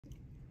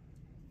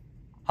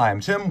Hi,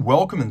 I'm Tim.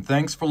 Welcome and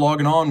thanks for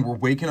logging on. We're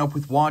waking up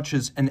with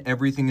watches and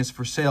everything is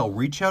for sale.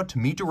 Reach out to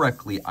me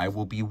directly. I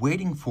will be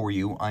waiting for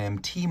you. I am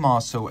Team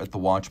Mosso at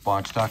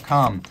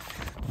thewatchbox.com.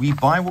 We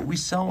buy what we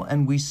sell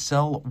and we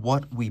sell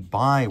what we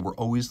buy. We're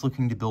always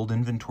looking to build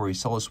inventory.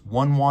 Sell us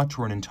one watch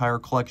or an entire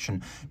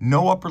collection.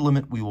 No upper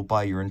limit. We will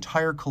buy your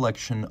entire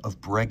collection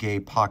of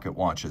Breguet pocket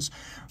watches.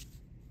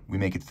 We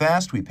make it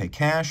fast, we pay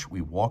cash,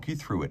 we walk you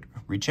through it.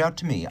 Reach out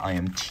to me. I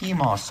am Team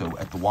Mosso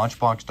at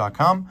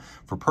thewatchbox.com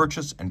for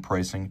purchase and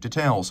pricing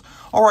details.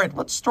 All right,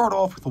 let's start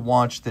off with a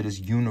watch that is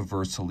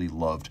universally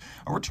loved.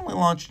 Originally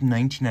launched in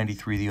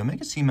 1993, the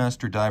Omega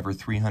Seamaster Diver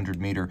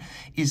 300 meter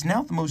is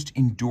now the most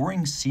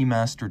enduring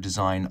Seamaster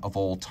design of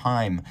all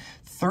time.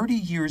 30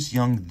 years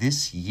young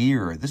this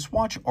year, this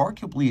watch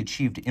arguably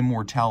achieved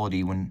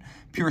immortality when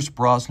Pierce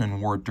Brosnan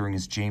wore it during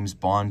his James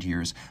Bond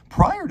years.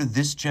 Prior to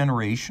this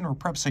generation, or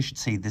perhaps I should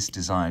say this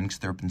design, because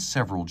there have been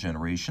several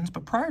generations,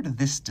 but prior to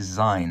this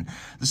design,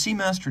 the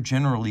Seamaster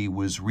generally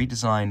was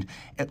redesigned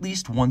at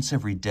least once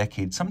every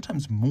decade,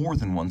 sometimes more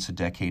than once a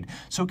decade,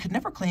 so it could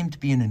never claim to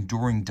be an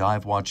enduring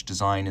dive watch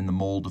design in the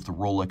mold of the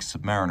Rolex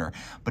Submariner.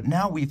 But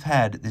now we've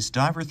had this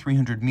Diver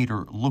 300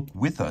 meter look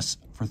with us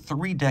for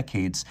 3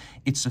 decades.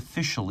 It's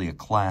officially a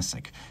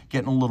classic.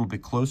 Getting a little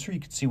bit closer, you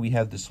can see we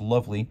have this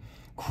lovely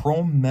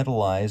chrome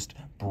metallized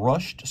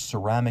brushed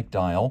ceramic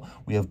dial.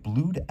 We have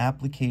blued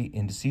applique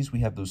indices. We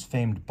have those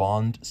famed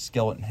Bond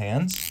skeleton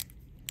hands.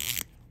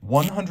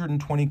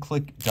 120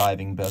 click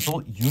diving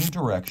bezel,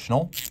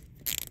 unidirectional,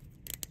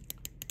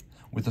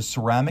 with a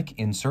ceramic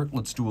insert.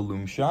 Let's do a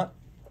loom shot.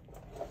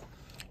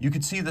 You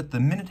can see that the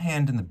minute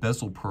hand and the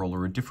bezel pearl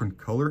are a different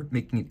color,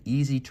 making it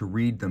easy to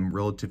read them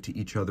relative to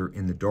each other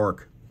in the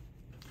dark.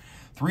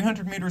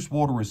 300 meters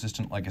water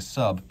resistant like a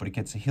sub, but it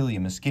gets a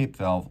helium escape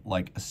valve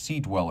like a sea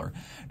dweller.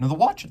 Now the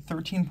watch at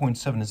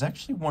 13.7 is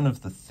actually one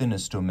of the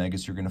thinnest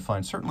Omegas you're going to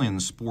find, certainly in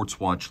the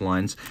sports watch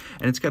lines,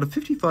 and it's got a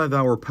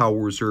 55-hour power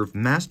reserve,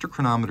 master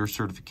chronometer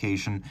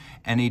certification,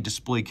 and a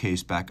display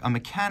case back. A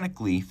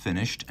mechanically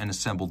finished and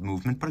assembled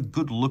movement, but a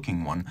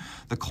good-looking one.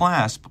 The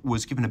clasp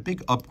was given a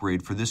big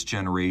upgrade for this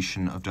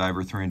generation of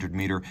Diver 300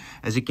 meter,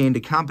 as it gained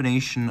a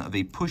combination of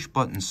a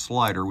push-button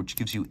slider, which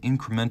gives you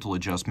incremental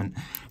adjustment,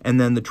 and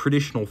then the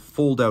traditional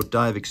fold-out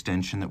dive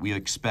extension that we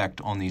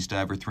expect on these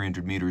Diver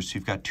 300 meters. So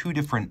you've got 2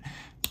 different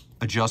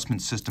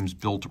adjustment systems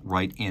built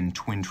right in: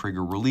 twin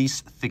trigger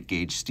release, thick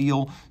gauge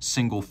steel,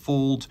 single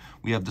fold.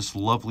 We have this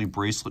lovely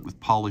bracelet with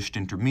polished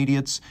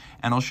intermediates,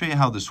 and I'll show you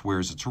how this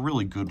wears. It's a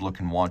really good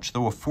looking watch,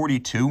 though a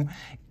 42,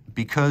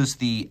 because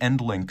the end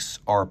links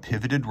are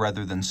pivoted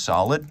rather than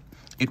solid,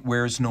 it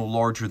wears no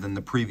larger than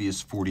the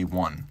previous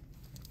 41.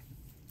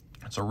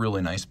 It's a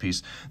really nice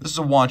piece. This is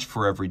a watch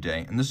for every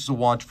day, and this is a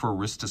watch for a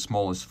wrist as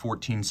small as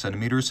 14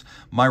 centimeters.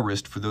 My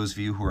wrist, for those of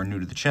you who are new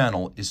to the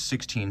channel, is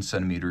 16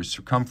 centimeters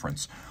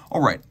circumference.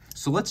 All right,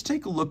 so let's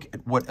take a look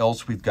at what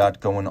else we've got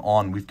going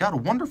on. We've got a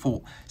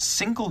wonderful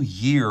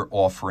single-year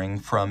offering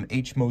from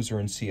H.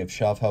 Moser & C. of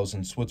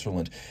Schaffhausen,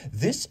 Switzerland.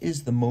 This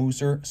is the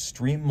Moser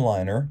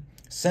Streamliner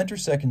Center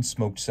Second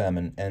Smoked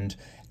Salmon, and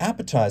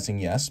appetizing,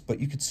 yes, but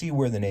you can see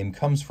where the name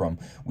comes from.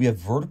 We have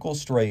vertical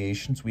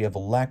striations, we have a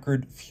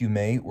lacquered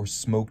fumet or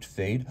smoked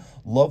fade,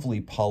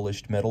 lovely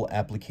polished metal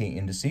applique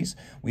indices,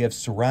 we have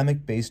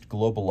ceramic-based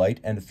globalite,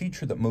 and a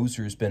feature that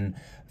Moser has been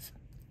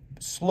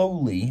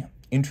slowly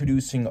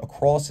introducing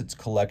across its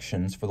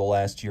collections for the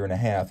last year and a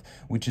half,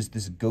 which is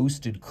this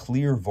ghosted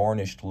clear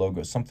varnished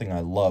logo, something I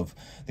love.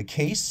 The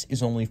case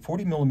is only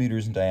 40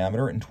 millimeters in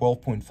diameter and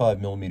 12.5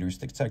 millimeters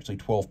thick. It's actually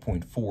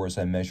 12.4 as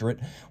I measure it.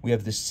 We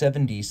have this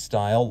 70s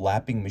style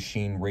lapping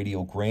machine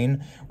radial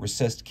grain,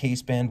 recessed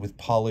case band with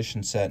polish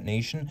and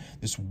satination,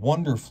 this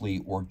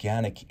wonderfully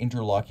organic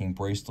interlocking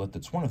bracelet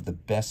that's one of the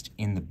best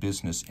in the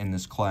business in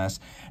this class.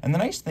 And the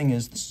nice thing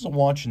is, this is a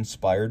watch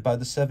inspired by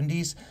the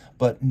 70s,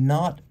 but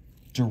not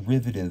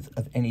derivative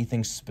of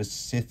anything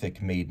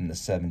specific made in the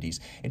 70s.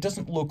 It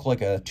doesn't look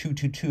like a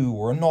 222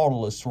 or a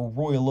Nautilus or a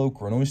Royal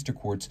Oak or an Oyster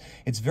Quartz.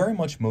 It's very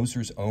much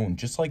Moser's own,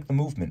 just like the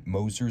movement,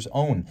 Moser's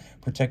own.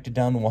 Protected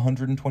down to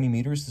 120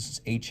 meters. This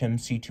is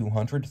HMC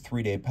 200,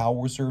 3-day power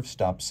reserve,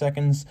 stop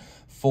seconds,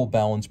 full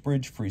balance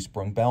bridge, free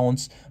sprung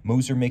balance.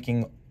 Moser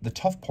making the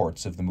tough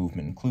parts of the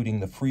movement, including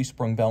the free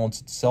sprung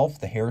balance itself,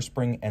 the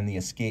hairspring, and the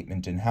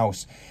escapement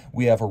in-house.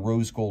 We have a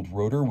rose gold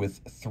rotor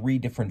with 3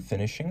 different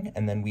finishing,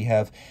 and then we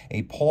have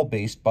a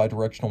pawl-based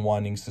bidirectional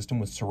winding system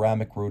with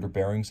ceramic rotor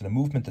bearings and a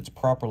movement that's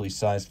properly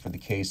sized for the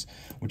case,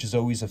 which is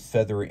always a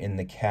feather in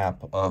the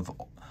cap of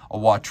a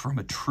watch from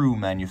a true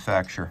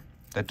manufacturer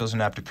that doesn't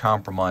have to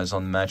compromise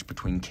on the match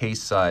between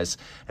case size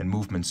and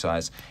movement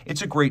size.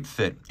 It's a great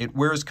fit. It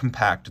wears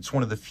compact. It's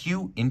one of the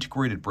few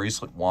integrated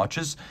bracelet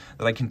watches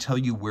that I can tell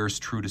you wears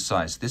true to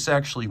size. This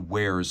actually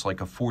wears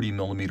like a 40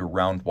 millimeter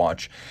round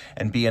watch,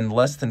 and being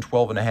less than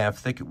 12.5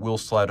 thick, it will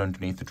slide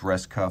underneath the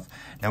dress cuff.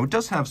 Now, it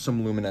does have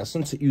some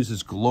luminescence. It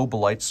uses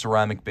globalite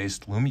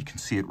ceramic-based lume. You can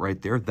see it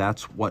right there.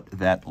 That's what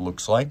that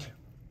looks like.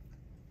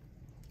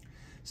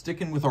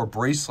 Sticking with our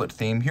bracelet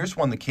theme, here's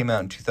one that came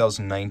out in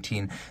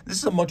 2019. This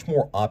is a much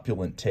more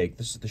opulent take.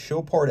 This is the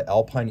Chopard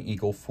Alpine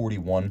Eagle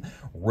 41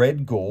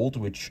 red gold,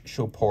 which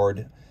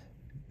Chopard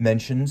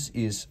mentions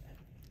is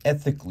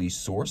ethically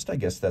sourced. I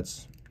guess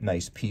that's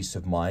nice peace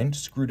of mind.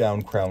 Screw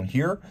down crown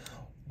here.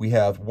 We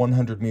have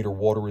 100-meter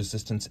water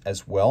resistance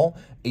as well.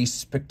 A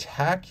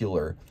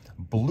spectacular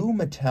blue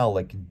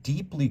metallic,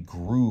 deeply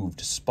grooved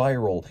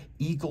spiral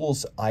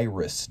eagle's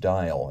iris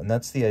dial, and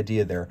that's the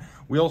idea there.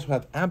 We also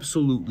have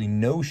absolutely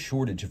no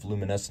shortage of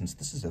luminescence.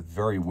 This is a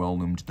very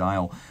well-loomed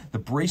dial. The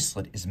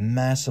bracelet is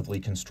massively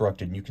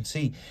constructed, and you can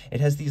see it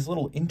has these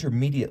little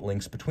intermediate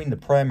links between the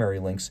primary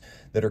links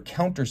that are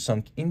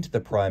countersunk into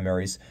the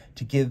primaries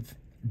to give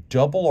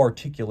double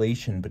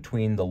articulation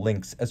between the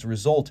links. As a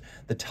result,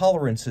 the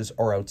tolerances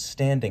are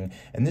outstanding,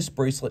 and this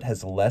bracelet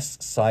has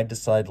less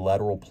side-to-side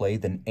lateral play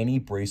than any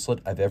bracelet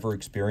I've ever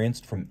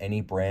experienced from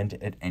any brand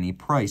at any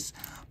price.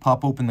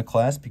 Pop open the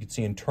clasp. You can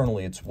see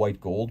internally it's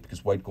white gold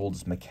because white gold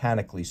is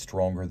mechanically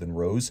stronger than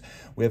rose.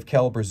 We have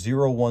caliber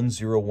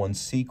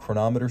 0101C,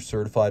 chronometer,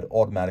 certified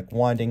automatic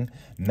winding,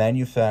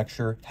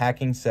 manufacturer,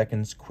 hacking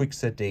seconds, quick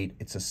set date.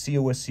 It's a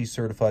COSC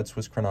certified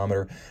Swiss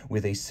chronometer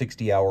with a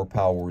 60-hour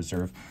power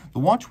reserve. The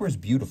watch wears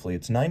beautifully.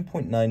 It's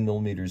 9.9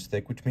 millimeters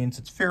thick, which means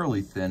it's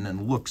fairly thin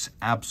and looks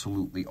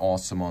absolutely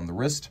awesome on the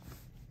wrist.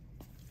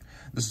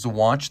 This is a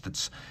watch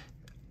that's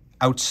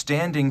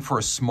outstanding for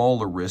a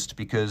smaller wrist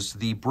because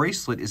the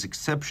bracelet is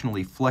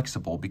exceptionally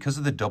flexible. Because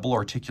of the double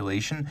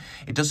articulation,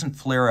 it doesn't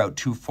flare out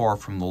too far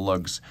from the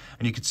lugs.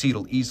 And you can see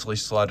it'll easily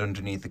slide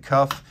underneath the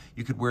cuff.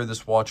 You could wear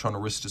this watch on a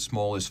wrist as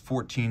small as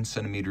 14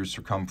 centimeters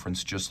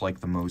circumference, just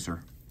like the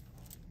Moser.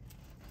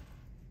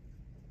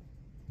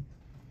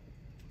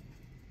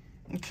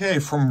 Okay,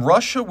 from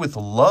Russia with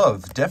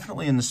love,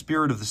 definitely in the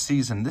spirit of the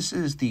season, this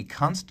is the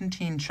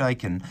Konstantin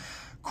Chaikin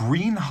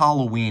Green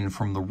Halloween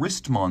from the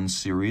Wristmon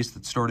series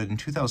that started in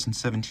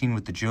 2017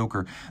 with the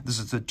Joker. This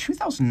is a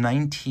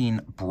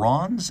 2019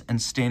 bronze and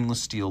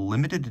stainless steel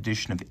limited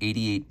edition of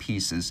 88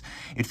 pieces.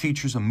 It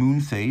features a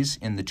moon phase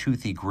in the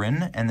toothy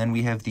grin, and then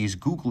we have these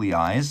googly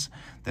eyes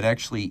that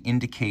actually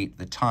indicate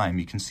the time.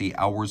 You can see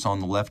hours on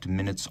the left,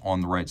 minutes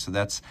on the right, so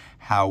that's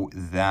how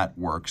that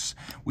works.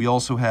 We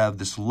also have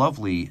this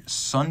lovely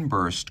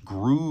sunburst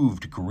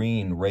grooved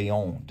green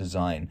rayon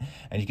design,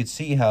 and you can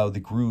see how the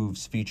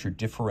grooves feature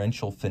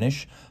differential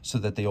finish so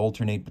that they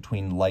alternate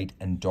between light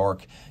and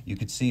dark. You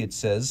can see it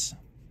says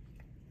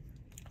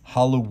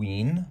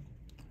Halloween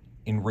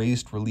in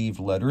raised relieved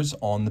letters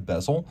on the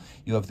bezel.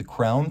 You have the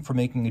crown for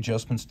making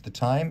adjustments to the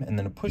time, and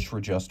then a pusher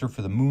adjuster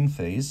for the moon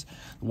phase.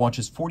 The watch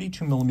is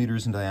 42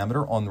 millimeters in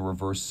diameter on the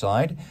reverse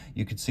side.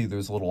 You can see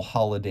there's a little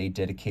holiday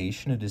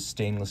dedication. It is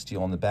stainless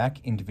steel on the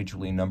back,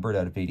 individually numbered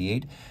out of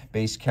 88.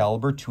 Base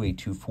caliber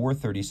 2824,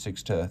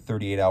 36 to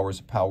 38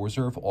 hours of power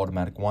reserve,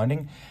 automatic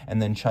winding, and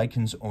then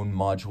Chaikin's own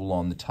module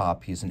on the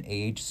top. He is an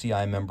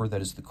AHCI member.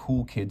 That is the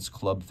Cool Kids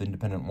Club of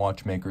Independent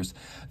Watchmakers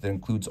that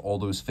includes all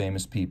those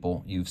famous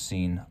people you've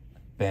seen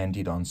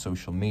bandied on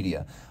social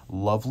media.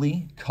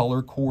 Lovely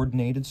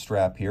color-coordinated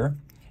strap here,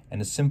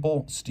 and a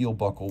simple steel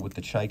buckle with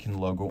the Chaikin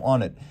logo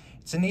on it.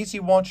 It's an easy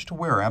watch to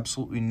wear,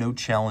 absolutely no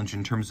challenge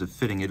in terms of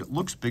fitting it. It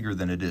looks bigger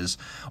than it is.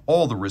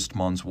 All the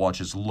Wristmon's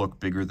watches look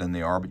bigger than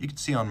they are, but you can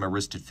see on my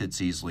wrist it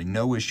fits easily,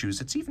 no issues.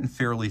 It's even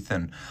fairly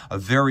thin. A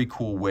very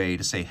cool way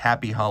to say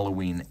Happy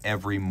Halloween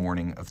every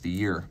morning of the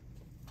year.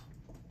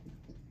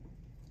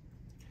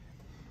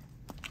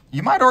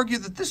 You might argue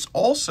that this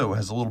also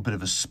has a little bit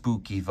of a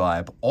spooky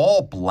vibe.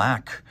 All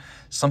black,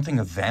 something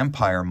a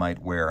vampire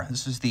might wear.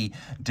 This is the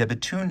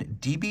Debitune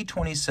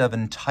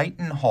DB27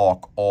 Titan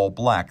Hawk all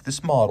black.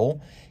 This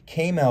model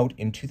came out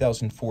in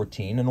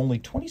 2014, and only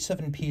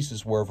 27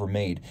 pieces were ever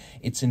made.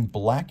 It's in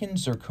blackened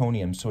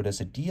zirconium, so it has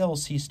a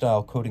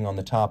DLC-style coating on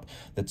the top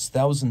that's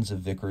thousands of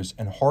Vickers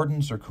and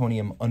hardened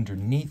zirconium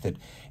underneath it.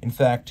 In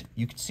fact,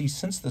 you can see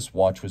since this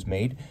watch was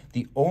made,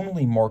 the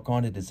only mark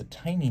on it is a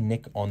tiny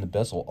nick on the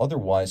bezel.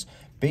 Otherwise,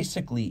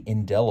 basically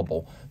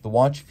indelible. The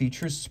watch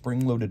features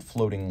spring-loaded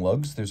floating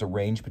lugs. There's a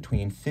range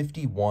between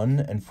 51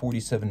 and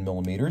 47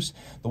 millimeters.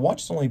 The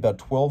watch is only about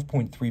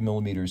 12.3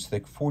 millimeters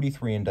thick,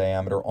 43 in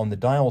diameter. On the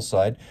dial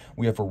side,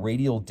 we have a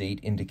radial date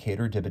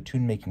indicator,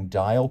 Debitune making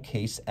dial,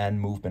 case, and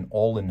movement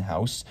all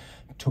in-house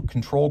to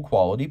control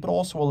quality, but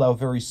also allow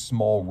very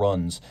small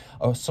runs.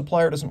 A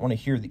supplier doesn't want to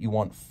hear that you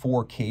want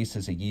 4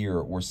 cases a year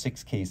or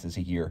 6 cases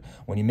a year.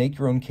 When you make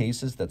your own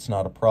cases, that's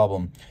not a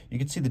problem. You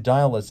can see the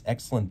dial has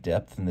excellent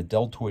depth, and the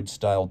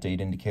deltoid-style date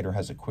indicator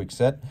has a quick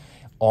set.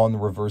 On the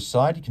reverse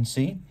side, you can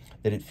see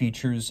that it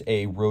features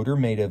a rotor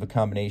made of a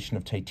combination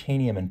of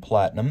titanium and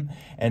platinum,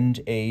 and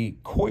a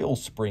coil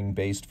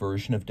spring-based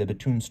version of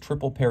Debitune's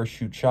triple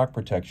parachute shock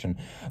protection.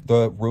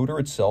 The rotor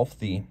itself,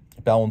 the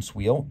balance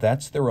wheel,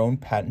 that's their own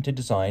patented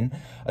design,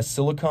 a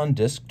silicon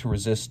disc to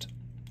resist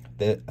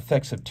the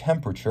effects of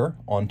temperature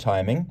on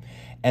timing,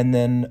 and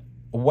then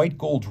a white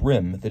gold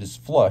rim that is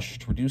flush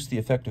to reduce the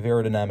effect of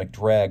aerodynamic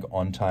drag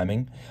on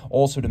timing,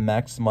 also to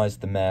maximize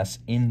the mass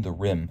in the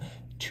rim.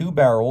 2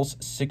 barrels,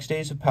 6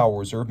 days of power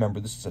reserve.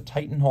 Remember, this is a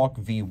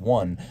Titanhawk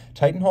V1.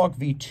 Titanhawk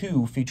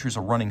V2 features a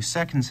running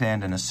seconds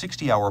hand and a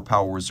 60-hour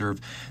power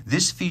reserve.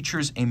 This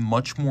features a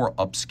much more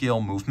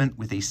upscale movement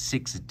with a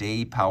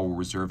 6-day power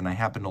reserve, and I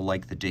happen to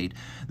like the date.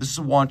 This is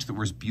a watch that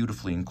wears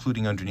beautifully,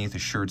 including underneath a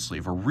shirt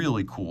sleeve. A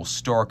really cool,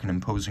 stark, and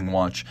imposing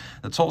watch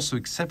that's also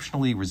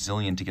exceptionally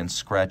resilient against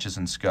scratches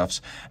and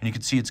scuffs. And you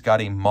can see it's got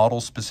a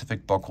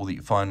model-specific buckle that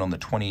you find on the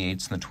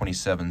 28s and the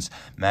 27s,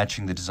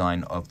 matching the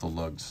design of the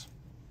lugs.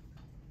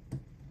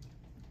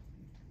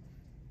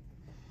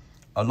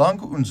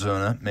 Lange and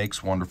Journe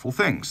makes wonderful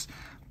things,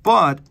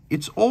 but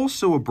it's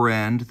also a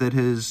brand that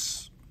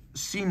has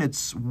seen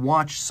its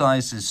watch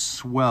sizes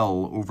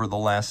swell over the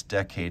last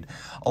decade.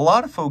 A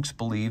lot of folks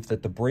believe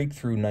that the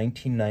breakthrough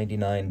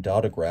 1999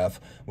 Dotograph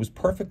was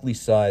perfectly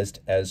sized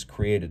as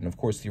created, and of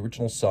course the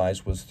original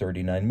size was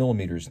 39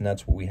 millimeters, and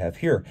that's what we have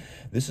here.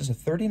 This is a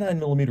 39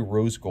 millimeter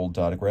rose gold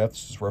Dotograph.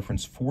 This is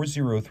reference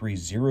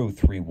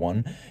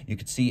 403031. You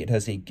can see it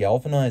has a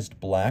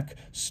galvanized black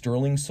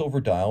sterling silver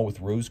dial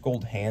with rose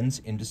gold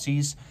hands,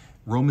 indices,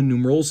 Roman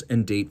numerals,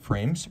 and date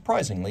frame.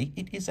 Surprisingly,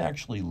 it is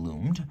actually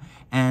loomed,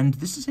 and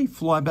this is a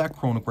flyback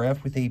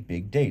chronograph with a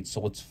big date.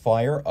 So let's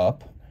fire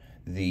up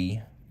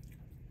the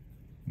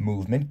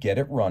movement, get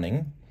it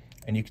running,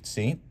 and you can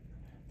see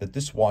that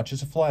this watch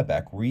is a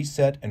flyback.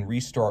 Reset and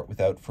restart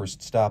without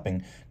first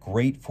stopping.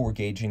 Great for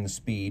gauging the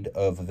speed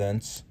of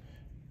events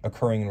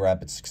occurring in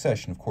rapid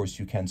succession. Of course,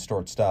 you can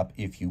start-stop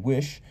if you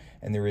wish,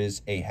 and there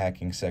is a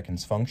hacking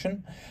seconds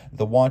function.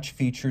 The watch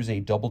features a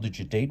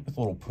double-digit date with a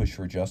little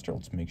pusher adjuster.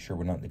 Let's make sure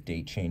we're not in the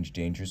date change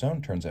danger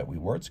zone. Turns out we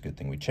were. It's a good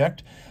thing we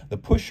checked. The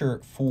pusher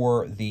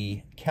for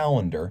the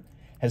calendar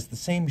has the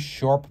same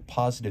sharp,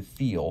 positive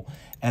feel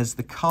as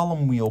the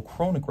column wheel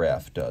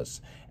chronograph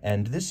does,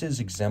 and this is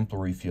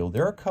exemplary feel.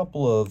 There are a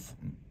couple of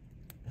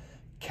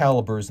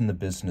calibers in the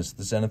business,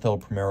 the Zenith El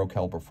Primero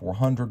Caliber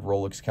 400,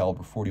 Rolex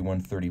Caliber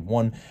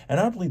 4131, and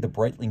oddly the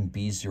Breitling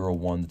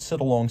B01 that sit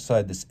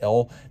alongside this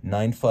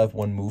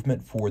L951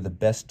 movement for the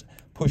best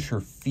pusher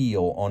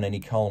feel on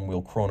any column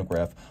wheel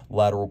chronograph.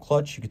 Lateral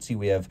clutch, you can see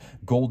we have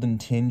golden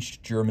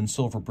tinged German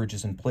silver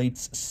bridges and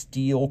plates,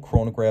 steel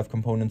chronograph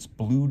components,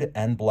 blued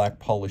and black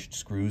polished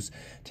screws.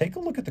 Take a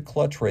look at the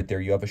clutch right there.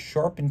 You have a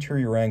sharp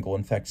interior angle,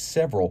 in fact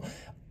several,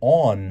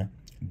 on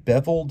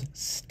beveled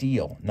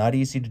steel. Not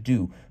easy to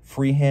do.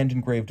 Freehand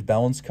engraved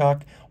balance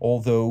cock,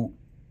 although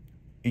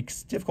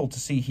it's difficult to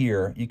see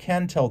here. You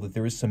can tell that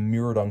there is some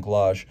mirrored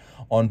anglage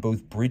on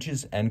both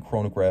bridges and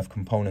chronograph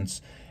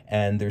components,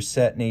 and there's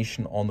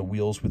satination on the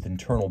wheels with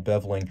internal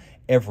beveling.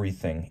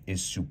 Everything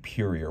is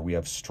superior. We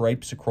have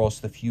stripes across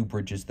the few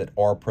bridges that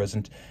are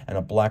present and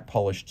a black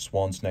polished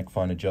swan's neck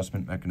fine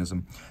adjustment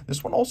mechanism.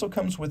 This one also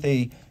comes with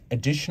a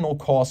additional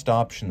cost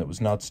option that was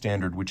not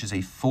standard, which is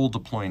a full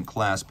deployant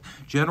clasp.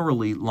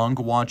 Generally,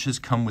 Lange watches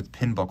come with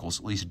pin buckles,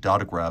 at least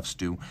Dotographs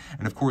do.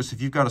 And of course,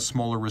 if you've got a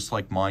smaller wrist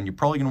like mine, you're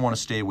probably going to want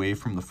to stay away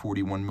from the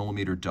 41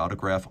 millimeter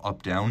Dotograph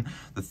up-down.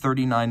 The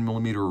 39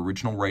 millimeter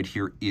original right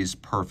here is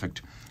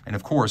perfect. And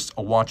of course,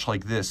 a watch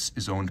like this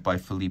is owned by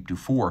Philippe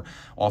Dufour,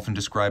 often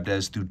described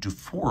as the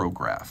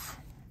Dufourograph.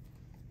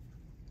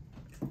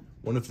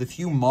 One of the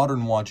few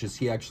modern watches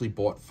he actually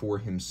bought for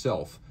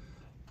himself.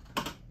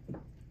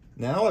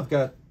 Now I've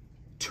got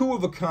two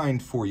of a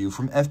kind for you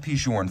from FP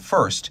Journe.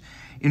 First,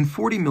 in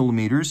 40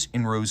 millimeters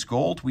in rose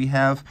gold, we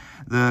have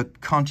the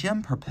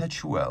Quantième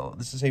Perpetuel.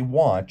 This is a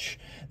watch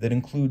that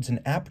includes an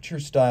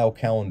aperture-style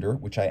calendar,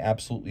 which I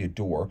absolutely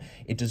adore.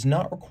 It does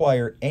not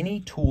require any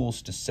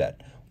tools to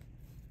set.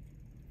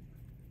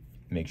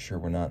 Make sure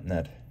we're not in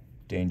that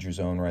danger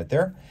zone right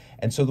there.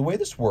 And so the way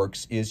this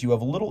works is you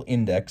have a little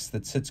index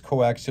that sits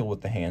coaxial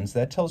with the hands.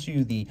 That tells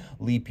you the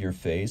leap year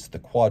phase, the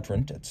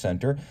quadrant at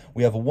center.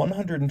 We have a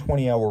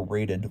 120-hour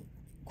rated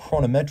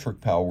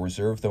chronometric power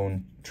reserve, though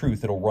in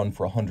truth it'll run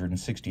for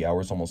 160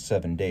 hours, almost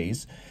 7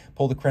 days.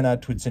 Pull the chron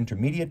out to its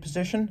intermediate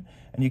position,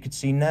 and you can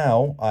see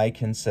now I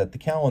can set the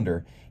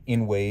calendar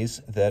in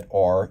ways that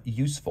are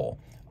useful.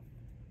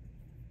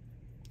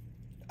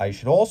 I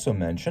should also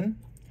mention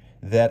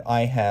that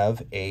I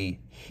have a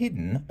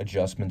hidden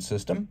adjustment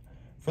system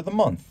for the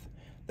month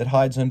that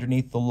hides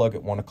underneath the lug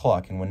at 1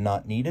 o'clock, and when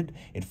not needed,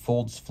 it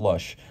folds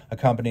flush. A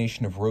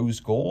combination of rose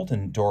gold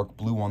and dark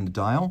blue on the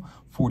dial,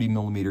 40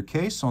 millimeter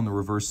case on the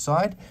reverse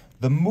side,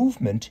 the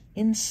movement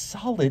in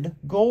solid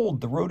gold.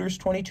 The rotor's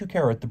 22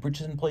 karat, the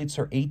bridges and plates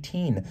are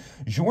 18.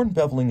 Journe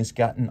beveling has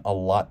gotten a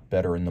lot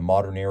better in the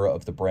modern era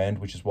of the brand,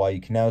 which is why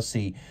you can now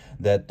see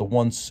that the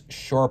once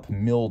sharp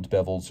milled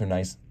bevels are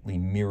nicely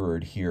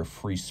mirrored here.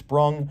 Free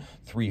sprung,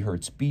 3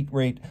 hertz beat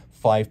rate,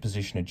 5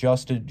 position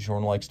adjusted.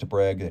 Journe likes to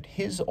brag that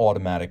his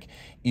automatic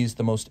is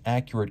the most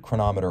accurate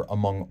chronometer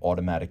among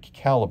automatic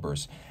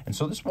calibers. And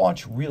so this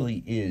watch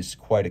really is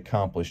quite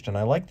accomplished, and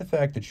I like the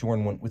fact that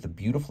Journe went with a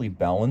beautifully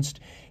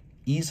balanced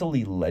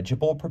easily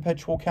legible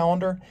perpetual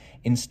calendar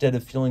instead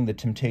of feeling the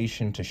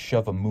temptation to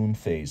shove a moon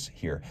phase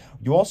here.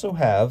 You also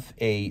have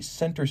a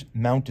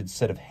center-mounted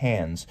set of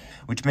hands,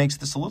 which makes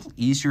this a little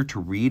easier to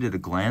read at a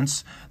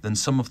glance than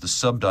some of the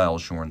subdial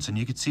Journes, and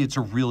you can see it's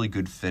a really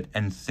good fit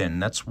and thin.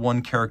 That's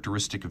one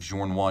characteristic of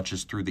Journe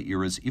watches through the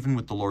eras. Even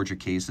with the larger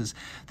cases,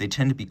 they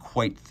tend to be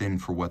quite thin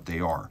for what they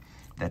are.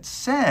 That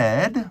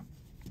said,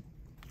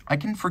 I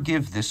can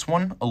forgive this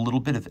one a little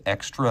bit of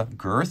extra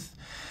girth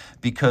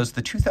because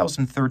the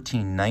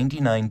 2013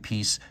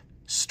 99-piece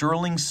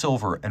sterling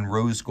silver and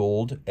rose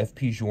gold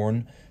FP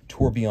Journe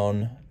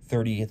Tourbillon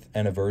 30th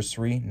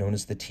anniversary, known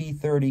as the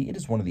T30, it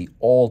is one of the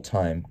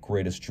all-time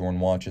greatest Journe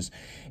watches.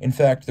 In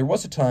fact, there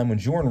was a time when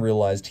Journe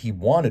realized he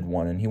wanted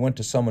one, and he went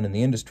to someone in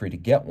the industry to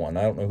get one.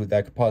 I don't know who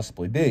that could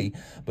possibly be,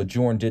 but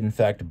Journe did, in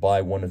fact,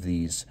 buy one of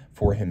these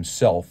for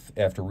himself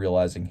after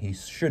realizing he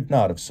should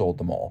not have sold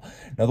them all.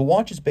 Now, the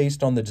watch is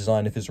based on the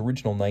design of his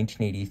original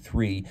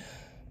 1983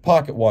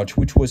 pocket watch,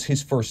 which was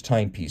his first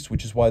timepiece,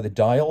 which is why the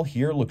dial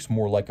here looks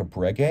more like a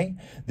Breguet.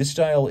 This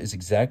dial is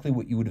exactly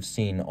what you would have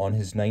seen on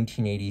his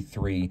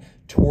 1983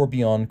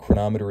 Tourbillon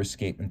chronometer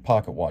escapement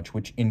pocket watch,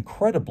 which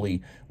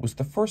incredibly was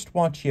the first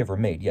watch he ever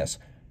made. Yes,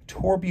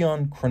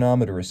 Tourbillon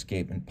chronometer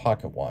escapement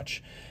pocket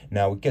watch.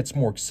 Now it gets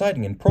more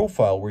exciting in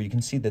profile, where you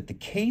can see that the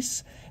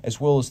case as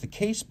well as the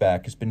case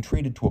back has been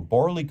treated to a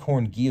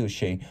barleycorn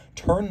guilloche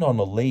turned on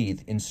a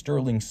lathe in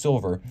sterling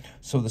silver,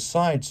 so the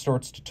side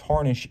starts to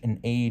tarnish and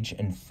age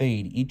and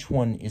fade. Each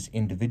one is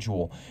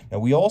individual. Now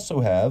we also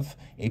have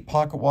a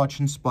pocket watch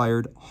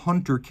inspired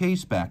Hunter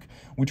case back,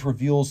 which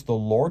reveals the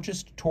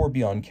largest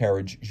tourbillon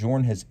carriage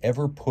Journe has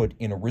ever put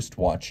in a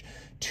wristwatch.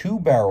 2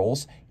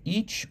 barrels,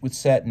 each with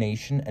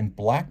satination and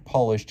black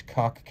polished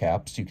cock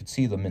caps. You can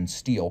see them in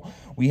steel.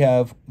 We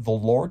have the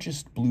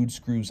largest blued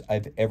screws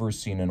I've ever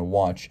seen in a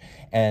watch,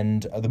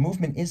 and the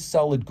movement is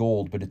solid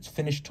gold, but it's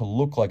finished to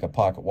look like a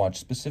pocket watch,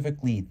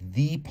 specifically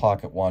the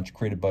pocket watch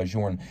created by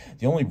Journe.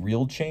 The only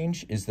real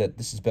change is that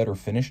this is better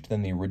finished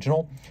than the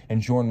original,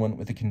 and Journe went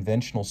with a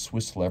conventional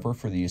Swiss lever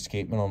for the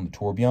escapement on the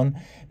tourbillon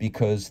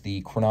because the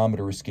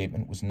chronometer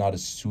escapement was not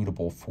as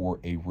suitable for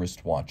a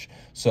wristwatch.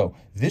 So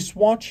this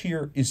watch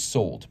here is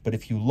sold, but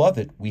if you love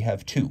it, we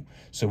have 2.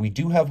 So we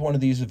do have one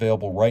of these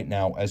available right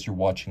now as you're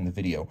watching the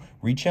video.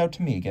 Reach out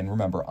to me. Again,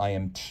 remember, I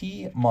am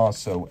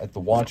tmosso at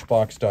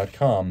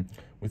thewatchbox.com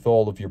with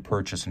all of your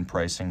purchase and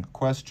pricing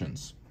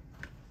questions.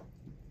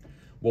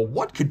 Well,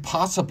 what could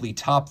possibly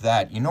top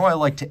that? You know I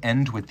like to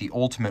end with the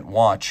ultimate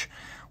watch.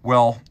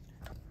 Well,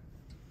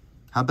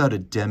 how about a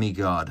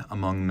demigod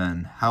among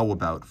men? How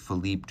about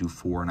Philippe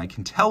Dufour? And I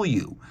can tell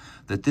you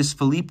that this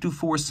Philippe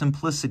Dufour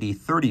Simplicity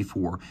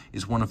 34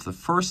 is one of the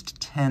first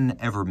 10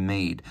 ever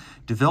made.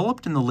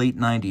 Developed in the late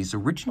 90s,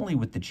 originally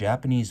with the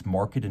Japanese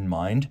market in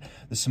mind,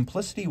 the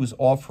Simplicity was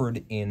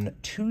offered in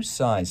 2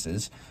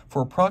 sizes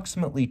for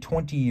approximately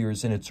 20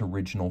 years in its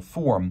original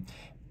form.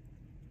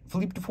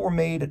 Philippe Dufour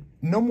made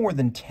no more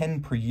than 10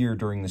 per year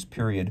during this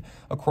period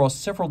across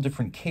several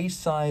different case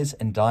size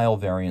and dial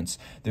variants.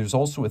 There's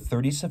also a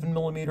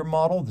 37mm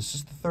model. This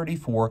is the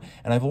 34,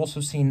 and I've also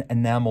seen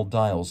enamel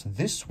dials.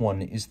 This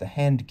one is the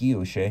hand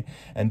guilloche,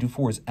 and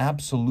Dufour is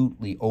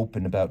absolutely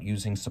open about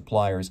using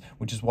suppliers,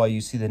 which is why you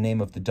see the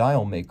name of the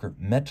dial maker,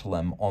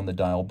 Metlem, on the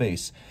dial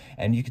base.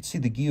 And you can see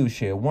the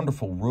guilloche, a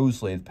wonderful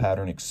rose lathe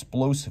pattern,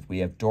 explosive. We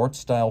have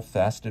dart-style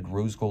faceted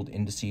rose gold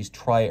indices,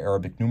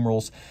 tri-Arabic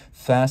numerals,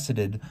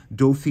 faceted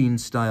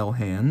Dauphine-style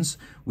hands.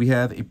 We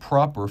have a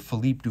proper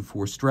Philippe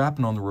Dufour strap,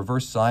 and on the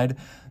reverse side,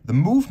 the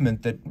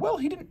movement that, well,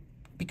 he didn't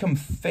become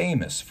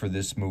famous for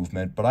this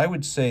movement, but I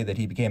would say that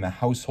he became a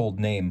household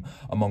name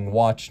among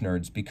watch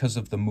nerds because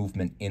of the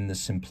movement in the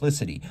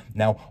Simplicity.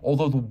 Now,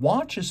 although the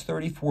watch is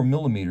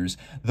 34mm,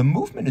 the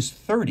movement is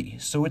 30,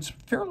 so it's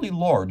fairly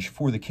large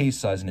for the case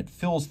size, and it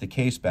fills the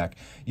case back.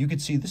 You can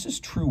see this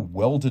is true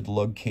welded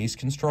lug case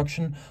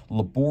construction,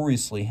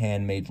 laboriously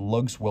handmade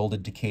lugs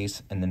welded to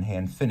case and then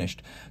hand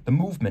finished. The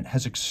movement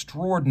has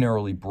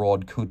extraordinarily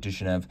broad Côte de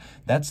Genève.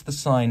 That's the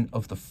sign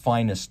of the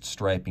finest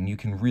striping. You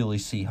can really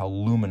see how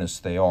luminous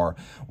they are.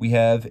 We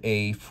have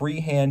a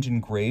freehand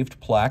engraved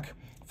plaque,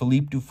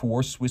 Philippe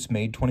Dufour,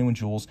 Swiss-made, 21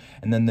 jewels,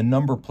 and then the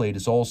number plate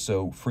is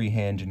also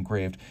freehand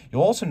engraved.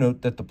 You'll also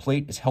note that the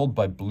plate is held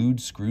by blued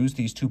screws,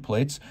 these 2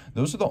 plates.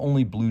 Those are the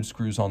only blued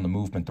screws on the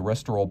movement. The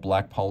rest are all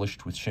black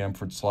polished with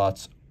chamfered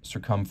slots,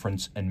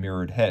 circumference, and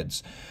mirrored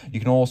heads. You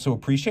can also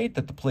appreciate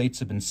that the plates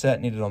have been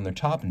satinated on their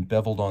top and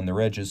beveled on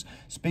their edges.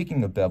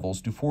 Speaking of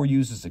bevels, Dufour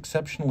uses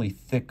exceptionally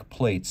thick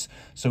plates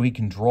so he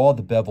can draw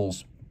the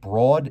bevels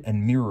broad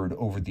and mirrored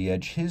over the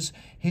edge. His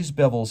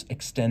bevels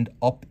extend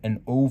up and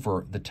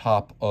over the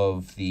top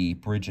of the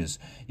bridges.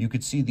 You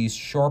could see these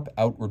sharp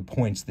outward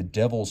points, the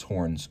devil's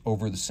horns,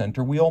 over the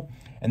center wheel,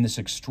 and this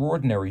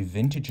extraordinary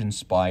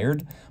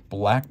vintage-inspired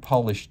black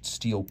polished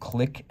steel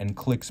click and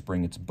click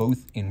spring. It's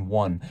both in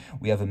one.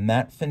 We have a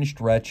matte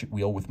finished ratchet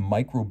wheel with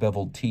micro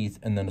beveled teeth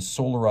and then a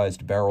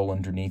solarized barrel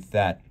underneath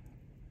that.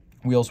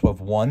 We also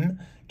have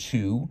 1,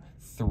 2,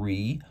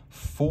 3,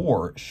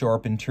 4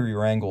 sharp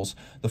interior angles,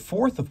 the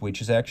fourth of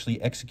which is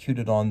actually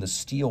executed on the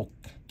steel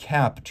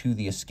cap to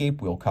the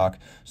escape wheel cock.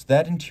 So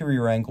that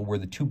interior angle where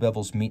the two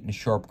bevels meet in a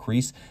sharp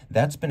crease,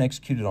 that's been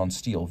executed on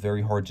steel.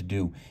 Very hard to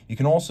do. You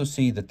can also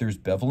see that there's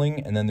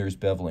beveling and then there's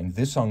beveling.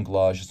 This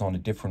anglage is on a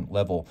different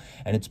level,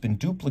 and it's been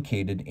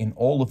duplicated in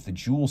all of the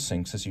jewel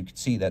sinks, as you can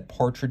see, that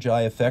partridge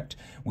eye effect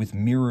with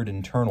mirrored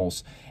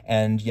internals.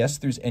 And yes,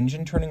 there's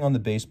engine turning on the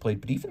base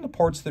plate, but even the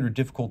parts that are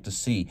difficult to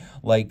see,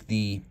 like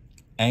the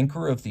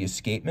anchor of the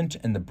escapement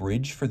and the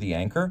bridge for the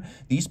anchor,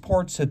 these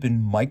parts have been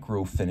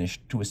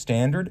micro-finished to a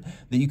standard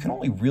that you can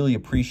only really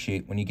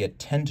appreciate when you get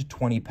 10 to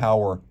 20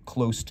 power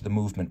close to the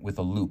movement with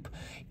a loop.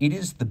 It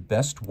is the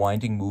best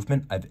winding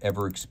movement I've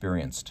ever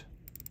experienced.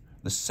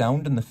 The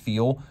sound and the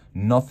feel,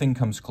 nothing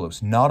comes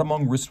close, not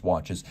among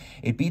wristwatches.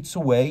 It beats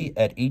away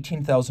at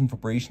 18,000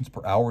 vibrations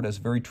per hour. It has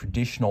very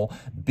traditional,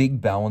 big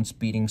balance,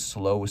 beating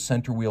slow, a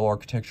center wheel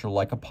architecture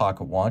like a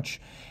pocket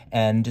watch.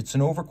 And it's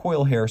an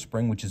overcoil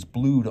hairspring, which is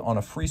blued on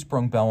a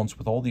free-sprung balance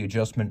with all the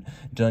adjustment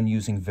done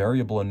using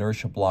variable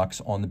inertia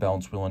blocks on the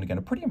balance wheel. And again,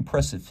 a pretty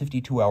impressive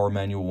 52-hour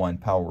manual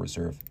wind power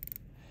reserve.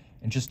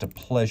 And just a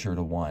pleasure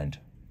to wind.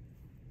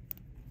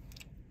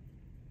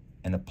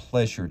 And a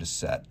pleasure to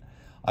set.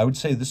 I would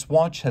say this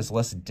watch has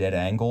less dead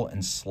angle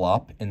and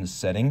slop in the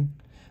setting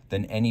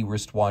than any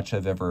wristwatch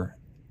I've ever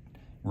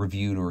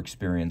reviewed or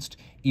experienced.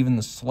 Even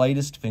the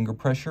slightest finger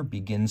pressure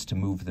begins to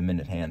move the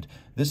minute hand.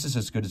 This is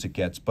as good as it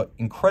gets, but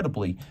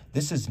incredibly,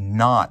 this is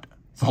not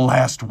the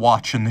last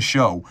watch in the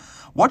show.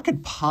 What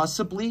could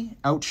possibly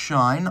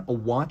outshine a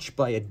watch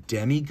by a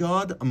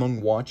demigod among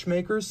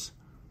watchmakers?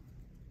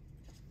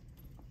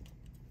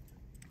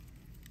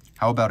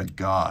 How about a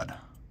god?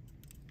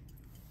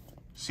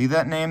 See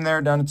that name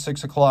there down at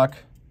 6 o'clock?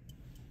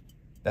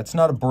 That's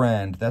not a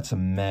brand, that's a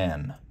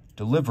man.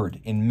 Delivered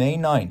in May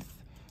 9th,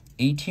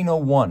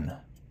 1801.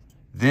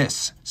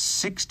 This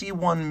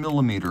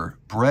 61mm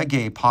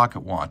Breguet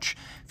pocket watch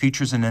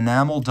features an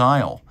enamel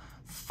dial,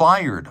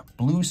 fired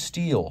blue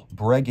steel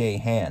Breguet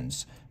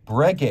hands,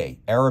 Breguet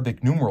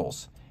Arabic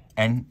numerals,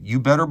 and you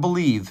better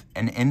believe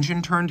an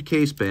engine-turned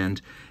caseband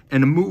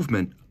and a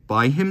movement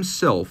by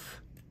himself,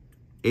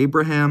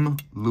 Abraham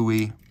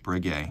Louis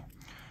Breguet.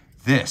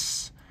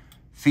 This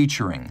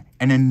featuring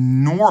an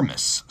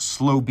enormous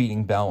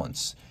slow-beating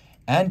balance.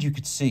 And you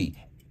could see,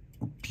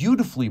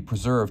 beautifully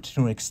preserved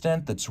to an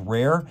extent that's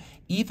rare,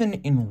 even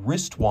in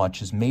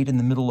wristwatches made in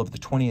the middle of the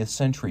 20th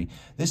century.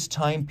 This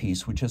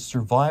timepiece, which has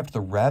survived the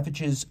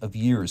ravages of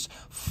years,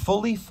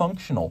 fully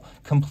functional,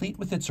 complete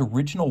with its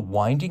original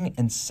winding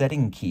and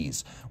setting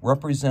keys,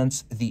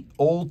 represents the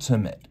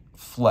ultimate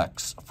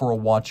flex for a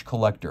watch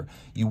collector.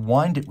 You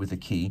wind it with a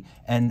key,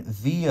 and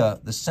via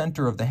the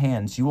center of the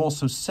hands, you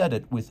also set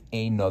it with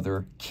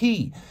another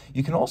key.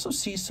 You can also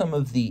see some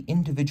of the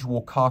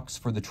individual cocks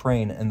for the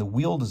train and the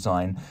wheel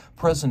design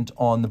present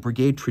on the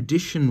Breguet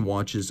Tradition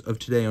watches of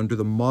today under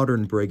the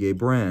modern Breguet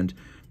brand.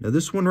 Now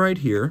this one right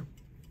here,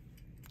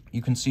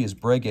 you can see is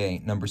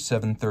Breguet number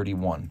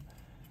 731.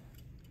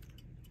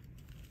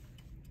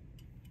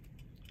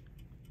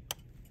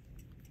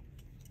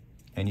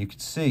 And you can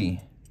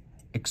see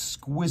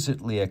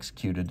exquisitely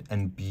executed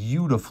and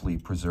beautifully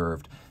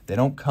preserved. They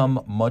don't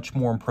come much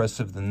more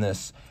impressive than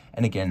this.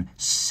 And again,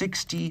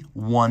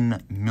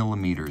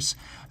 61mm.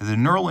 The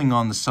knurling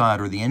on the side,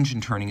 or the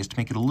engine turning, is to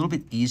make it a little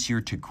bit easier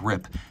to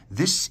grip.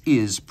 This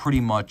is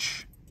pretty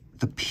much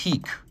the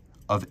peak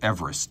of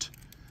Everest.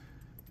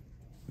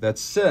 That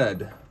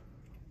said,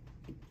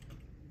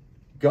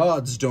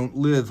 gods don't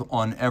live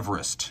on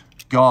Everest.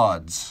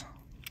 Gods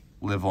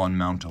live on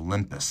Mount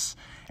Olympus.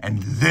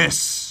 And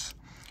this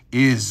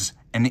is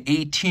an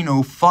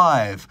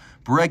 1805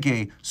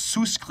 Breguet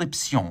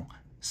Souscription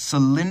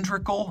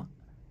cylindrical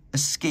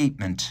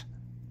escapement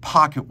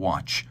pocket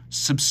watch,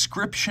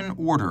 subscription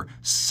order,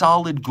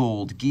 solid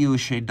gold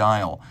guilloche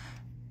dial.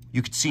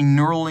 You can see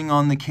knurling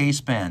on the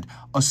caseband,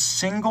 a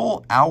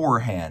single hour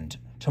hand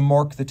to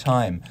mark the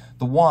time.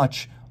 The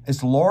watch,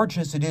 as large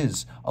as it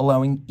is,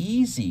 allowing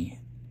easy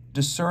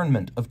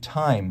discernment of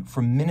time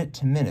from minute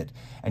to minute.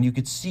 And you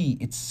could see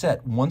it's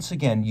set once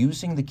again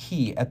using the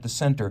key at the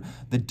center,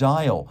 the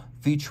dial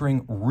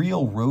featuring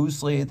real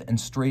rose lathe and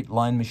straight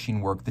line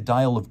machine work, the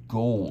dial of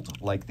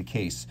gold like the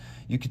case.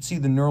 You could see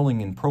the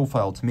knurling in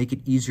profile to make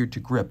it easier to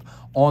grip.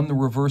 On the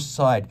reverse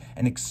side,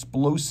 an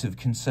explosive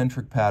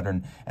concentric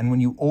pattern. And when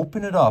you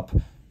open it up,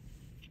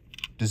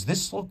 does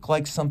this look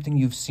like something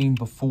you've seen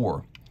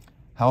before?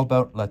 How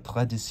about La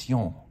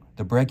Tradition,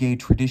 the Breguet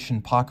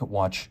Tradition pocket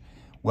watch?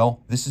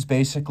 Well, this is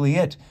basically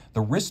it.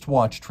 The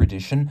wristwatch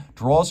tradition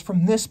draws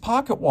from this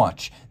pocket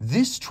watch,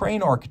 this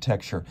train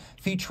architecture,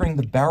 featuring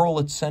the barrel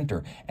at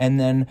center, and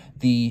then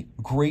the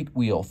great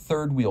wheel,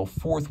 third wheel,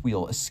 fourth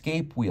wheel,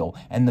 escape wheel,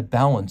 and the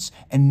balance.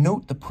 And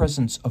note the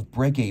presence of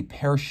Breguet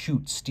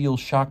parachute steel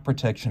shock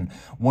protection,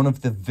 one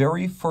of the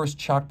very first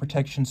shock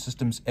protection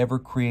systems ever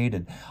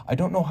created. I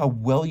don't know how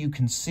well you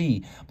can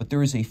see, but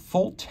there is a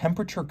full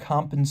temperature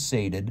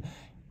compensated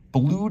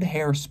blued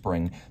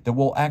hairspring that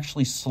will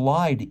actually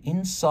slide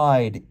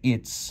inside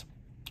its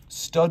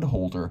stud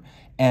holder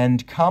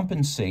and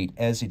compensate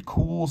as it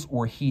cools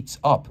or heats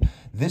up.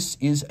 This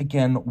is,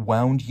 again,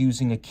 wound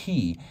using a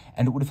key,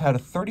 and it would have had a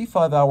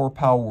 35-hour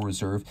power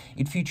reserve.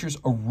 It features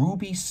a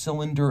ruby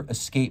cylinder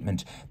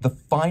escapement, the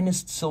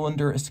finest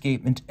cylinder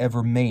escapement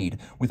ever made,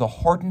 with a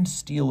hardened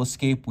steel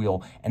escape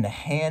wheel and a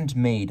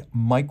handmade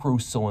micro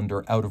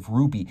cylinder out of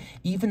ruby.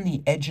 Even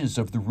the edges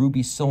of the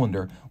ruby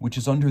cylinder, which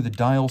is under the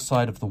dial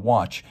side of the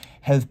watch,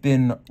 have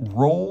been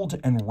rolled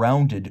and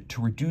rounded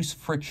to reduce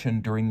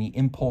friction during the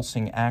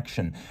impulsing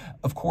action.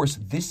 Of course,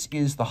 this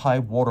is the high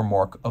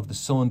watermark of the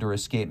cylinder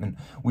escapement,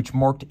 which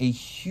marked a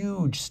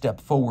huge step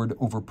forward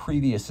over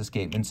previous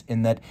escapements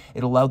in that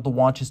it allowed the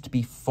watches to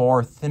be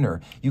far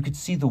thinner. You could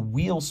see the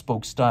wheel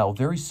spoke style,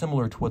 very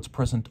similar to what's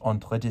present on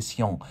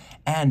Tradition,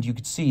 and you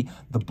could see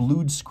the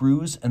blued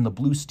screws and the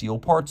blue steel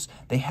parts.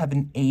 They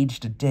haven't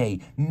aged a day.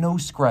 No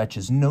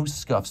scratches, no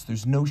scuffs.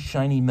 There's no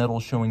shiny metal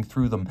showing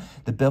through them.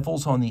 The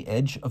bevels on the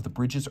edge of the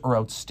bridges are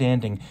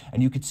outstanding,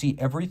 and you could see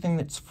everything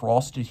that's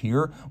frosted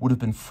here would have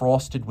been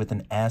frosted with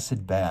an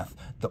acid bath,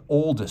 the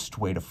oldest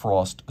way to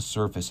frost a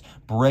surface.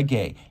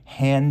 Breguet,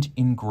 hand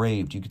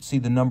engraved. You could see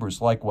the numbers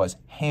likewise,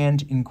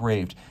 hand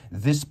engraved.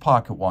 This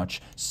pocket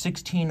watch,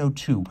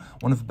 1602,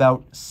 one of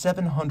about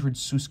 700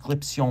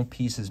 souscription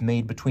pieces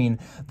made between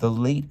the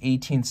late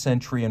 18th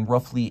century and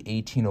roughly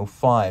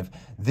 1805.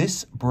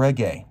 This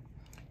Breguet,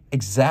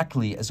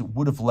 exactly as it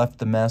would have left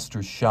the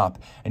master's shop,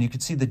 and you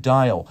could see the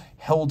dial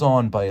held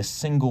on by a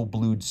single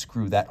blued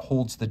screw that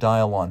holds the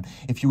dial on.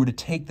 If you were to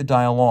take the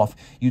dial off,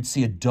 you'd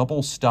see a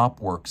double stop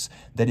works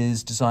that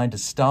is designed to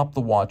stop the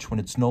watch when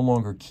it's no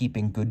longer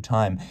keeping good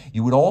time.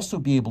 You would also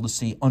be able to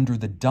see under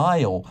the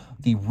dial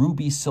the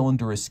ruby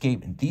cylinder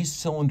escapement. These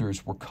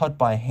cylinders were cut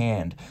by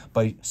hand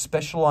by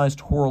specialized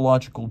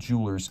horological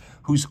jewelers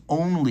whose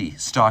only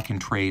stock in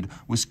trade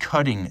was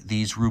cutting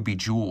these ruby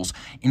jewels.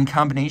 In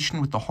combination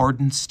with the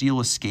hardened steel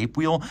escape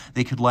wheel,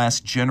 they could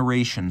last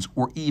generations,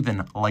 or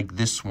even, like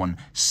this one,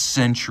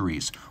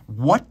 centuries.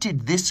 What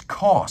did this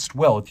cost?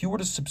 Well, if you were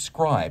to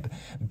subscribe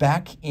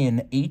back in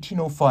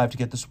 1805 to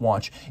get this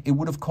watch, it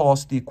would have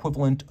cost the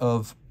equivalent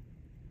of,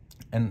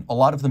 and a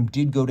lot of them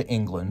did go to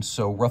England,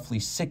 so roughly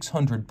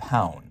 600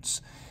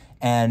 pounds.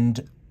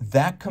 And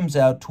that comes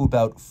out to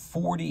about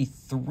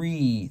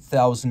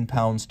 43,000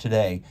 pounds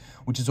today,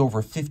 which is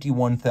over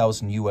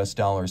 51,000 US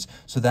dollars.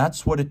 So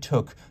that's what it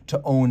took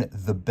to own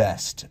the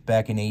best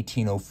back in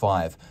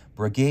 1805.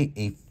 Breguet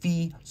et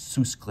Fille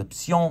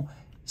Souscription,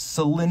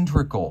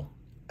 cylindrical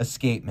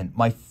escapement,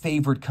 my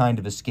favorite kind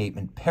of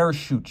escapement,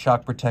 parachute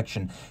shock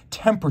protection,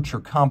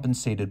 temperature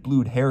compensated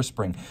blued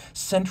hairspring,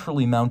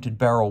 centrally mounted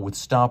barrel with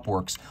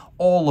stopworks,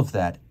 all of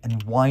that,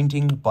 and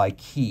winding by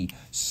key,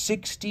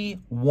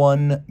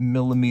 61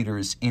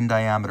 millimeters in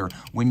diameter.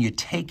 When you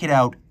take it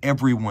out,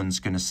 everyone's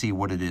going to see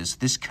what it is.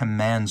 This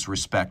commands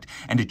respect,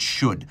 and it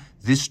should.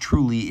 This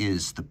truly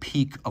is the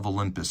peak of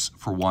Olympus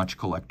for watch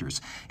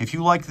collectors. If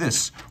you like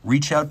this,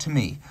 reach out to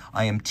me.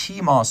 I am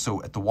Team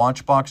Mosso at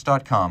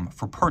thewatchbox.com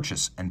for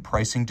purchase and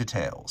pricing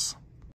details.